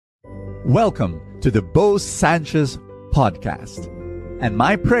Welcome to the Bo Sanchez podcast. And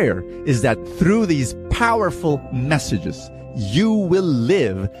my prayer is that through these powerful messages, you will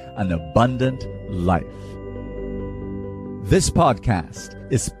live an abundant life. This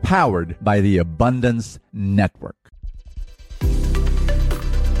podcast is powered by the Abundance Network.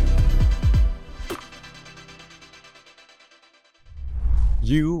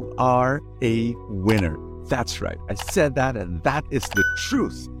 You are a winner. That's right. I said that, and that is the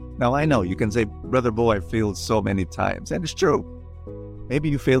truth. Now, I know you can say, Brother Bo, I failed so many times. And it's true. Maybe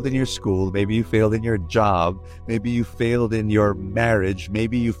you failed in your school. Maybe you failed in your job. Maybe you failed in your marriage.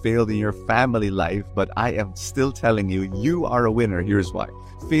 Maybe you failed in your family life. But I am still telling you, you are a winner. Here's why.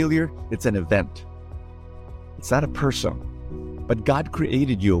 Failure, it's an event. It's not a person. But God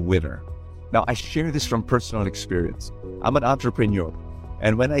created you a winner. Now, I share this from personal experience. I'm an entrepreneur.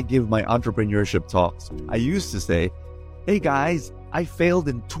 And when I give my entrepreneurship talks, I used to say, hey guys, I failed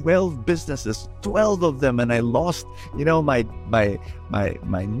in 12 businesses, 12 of them, and I lost, my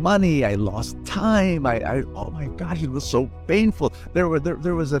money. I lost time. Oh my gosh, it was so painful. There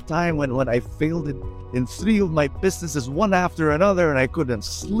was a time when I failed in 3 of my businesses, one after another, and I couldn't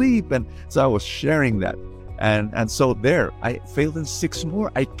sleep. And so I was sharing that. And so there, I failed in 6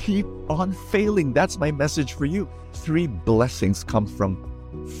 more. I keep on failing. That's my message for you. 3 blessings come from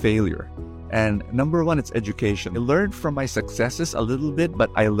failure. And number 1, it's education. I learned from my successes a little bit, but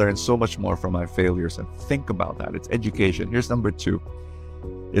I learned so much more from my failures. And think about that. It's education. Here's number 2.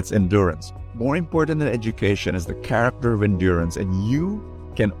 It's endurance. More important than education is the character of endurance. And you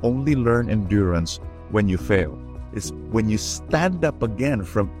can only learn endurance when you fail. It's when you stand up again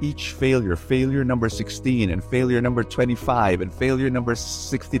from each failure, failure number 16 and failure number 25 and failure number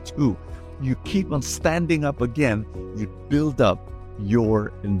 62. You keep on standing up again. You build up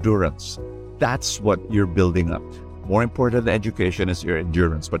your endurance. That's what you're building up. More important than education is your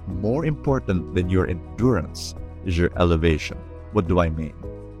endurance, but more important than your endurance is your elevation. What do I mean?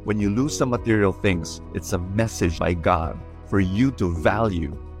 When you lose some material things, it's a message by God for you to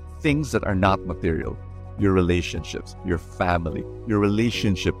value things that are not material. Your relationships, your family, your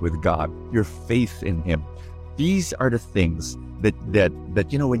relationship with God, your faith in Him. These are the things that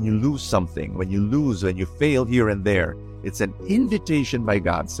when you lose something, when you fail here and there, it's an invitation by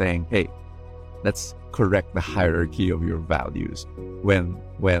God saying, hey, let's correct the hierarchy of your values. When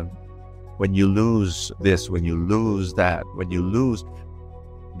you lose this, when you lose that,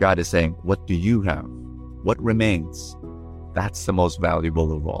 God is saying, what do you have? What remains? That's the most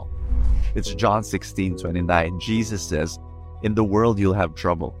valuable of all. It's John 16:29. Jesus says, in the world you'll have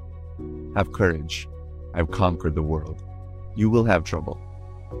trouble. Have courage. I've conquered the world. You will have trouble.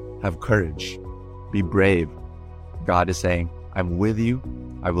 Have courage. Be brave. God is saying, I'm with you.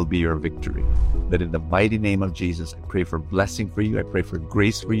 I will be your victory. That in the mighty name of Jesus, I pray for blessing for you. I pray for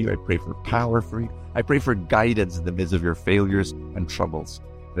grace for you. I pray for power for you. I pray for guidance in the midst of your failures and troubles.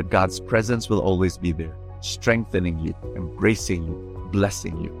 That God's presence will always be there, strengthening you, embracing you,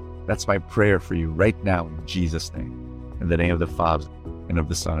 blessing you. That's my prayer for you right now in Jesus' name. In the name of the Father, and of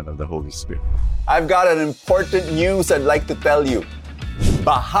the Son, and of the Holy Spirit. I've got an important news I'd like to tell you.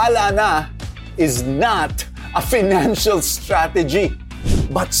 Bahala na is not a financial strategy.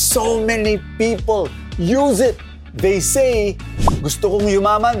 But so many people use it. They say, gusto kong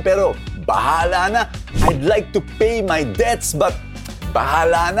yumaman pero bahala na. I'd like to pay my debts but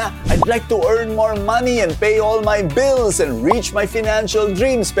bahala na. I'd like to earn more money and pay all my bills and reach my financial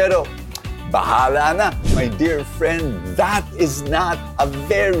dreams pero bahala na. My dear friend, that is not a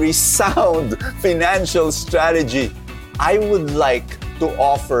very sound financial strategy. I would like to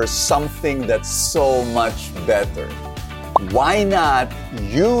offer something that's so much better. Why not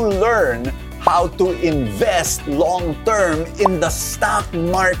you learn how to invest long-term in the stock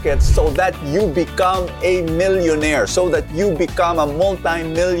market so that you become a millionaire, so that you become a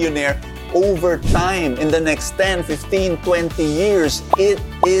multi-millionaire over time in the next 10, 15, 20 years. It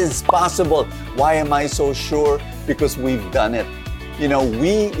is possible. Why am I so sure? Because we've done it.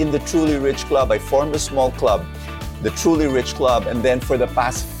 We in the Truly Rich Club, I formed a small club, the Truly Rich Club, and then for the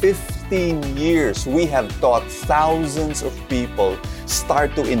past 15 years, we have taught thousands of people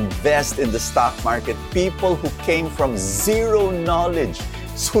start to invest in the stock market. People who came from zero knowledge,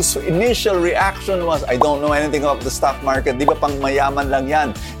 whose initial reaction was, I don't know anything about the stock market. Di ba pang mayaman lang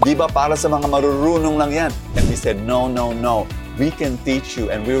yan? Di ba para sa mga marurunong lang yan? And we said, no. We can teach you,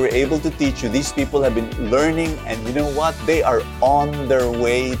 and we were able to teach you. These people have been learning, and you know what? They are on their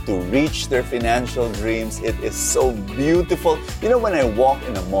way to reach their financial dreams. It is so beautiful. When I walk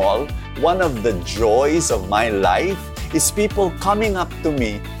in a mall, one of the joys of my life is people coming up to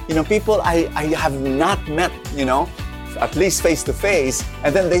me, people I have not met, at least face to face,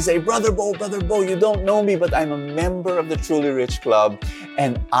 and then they say, Brother Bo, you don't know me, but I'm a member of the Truly Rich Club,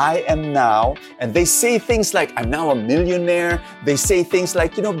 and I am now, and they say things like, I'm now a millionaire. They say things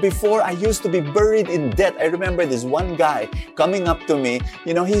like, before I used to be buried in debt. I remember this one guy coming up to me,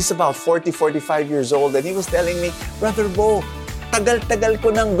 he's about 40, 45 years old, and he was telling me, Brother Bo, tagal-tagal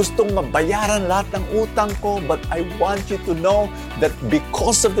ko nang gustong mabayaran lahat ng utang ko, but I want you to know that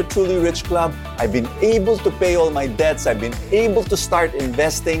because of the Truly Rich Club, I've been able to pay all my debts, I've been able to start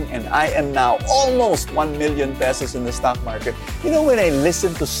investing, and I am now almost 1 million pesos in the stock market. When I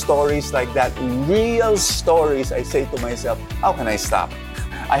listen to stories like that, real stories, I say to myself, how can I stop?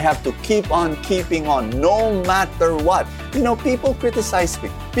 I have to keep on keeping on no matter what. People criticize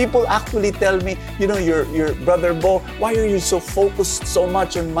me. People actually tell me, your Brother Bo, why are you so focused so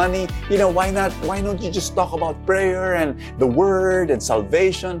much on money? Why don't you just talk about prayer and the word and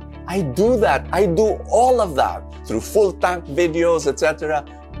salvation? I do that. I do all of that through FULLTANK videos, etc.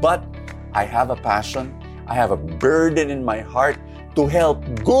 But I have a passion. I have a burden in my heart to help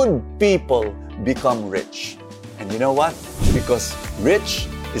good people become rich. And you know what? Because rich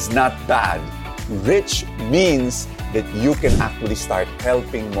is not bad. Rich means that you can actually start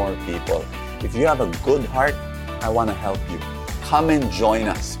helping more people. If you have a good heart, I want to help you. Come and join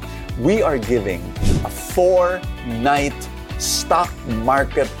us. We are giving a 4-night stock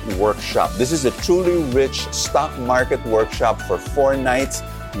market workshop. This is a Truly Rich stock market workshop for 4 nights,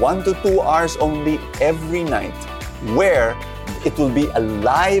 1 to 2 hours only every night, where it will be a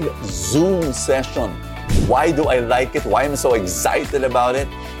live Zoom session. Why do I like it? Why am I so excited about it?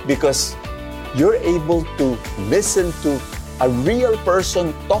 Because you're able to listen to a real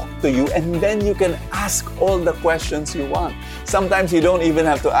person talk to you, and then you can ask all the questions you want. Sometimes you don't even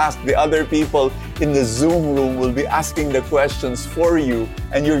have to ask. The other people in the Zoom room will be asking the questions for you,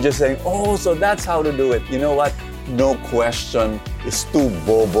 and you're just saying, oh, so that's how to do it. You know what? No question is too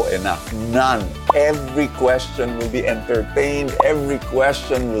bobo enough. None. Every question will be entertained. Every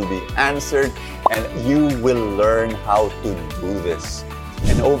question will be answered, and you will learn how to do this.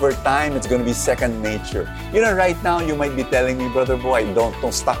 And over time, it's going to be second nature. Right now, you might be telling me, Brother Bo, I don't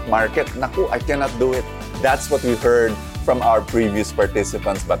know stock market. Naku, I cannot do it. That's what we heard from our previous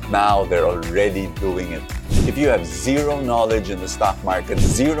participants, but now they're already doing it. If you have zero knowledge in the stock market,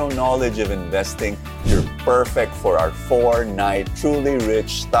 zero knowledge of investing, you're perfect for our 4-night Truly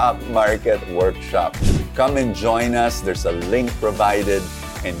Rich stock market workshop. Come and join us. There's a link provided,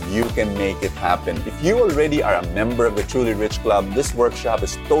 and you can make it happen. If you already are a member of the Truly Rich Club, this workshop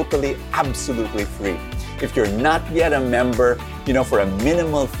is totally, absolutely free. If you're not yet a member, for a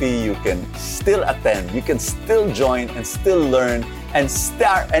minimal fee, you can still attend, you can still join and still learn and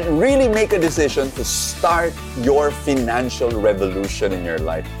start and really make a decision to start your financial revolution in your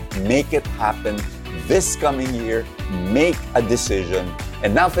life. Make it happen this coming year. Make a decision.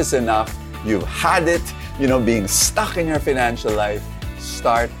 Enough is enough. You've had it, being stuck in your financial life.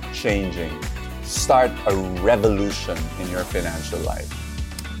 Start changing. Start a revolution in your financial life.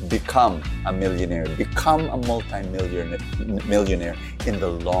 Become a millionaire. Become a multi-millionaire in the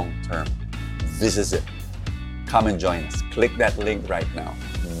long term. This is it. Come and join us. Click that link right now.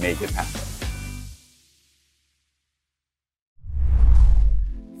 Make it happen.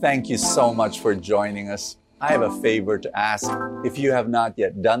 Thank you so much for joining us. I have a favor to ask. If you have not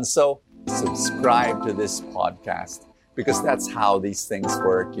yet done so, subscribe to this podcast, because that's how these things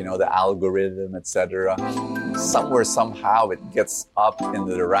work, the algorithm, etc. Somewhere, somehow, it gets up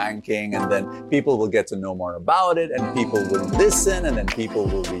into the ranking, and then people will get to know more about it, and people will listen, and then people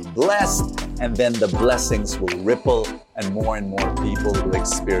will be blessed, and then the blessings will ripple, and more people will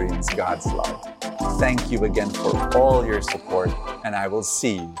experience God's love. Thank you again for all your support, and I will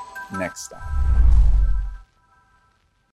see you next time.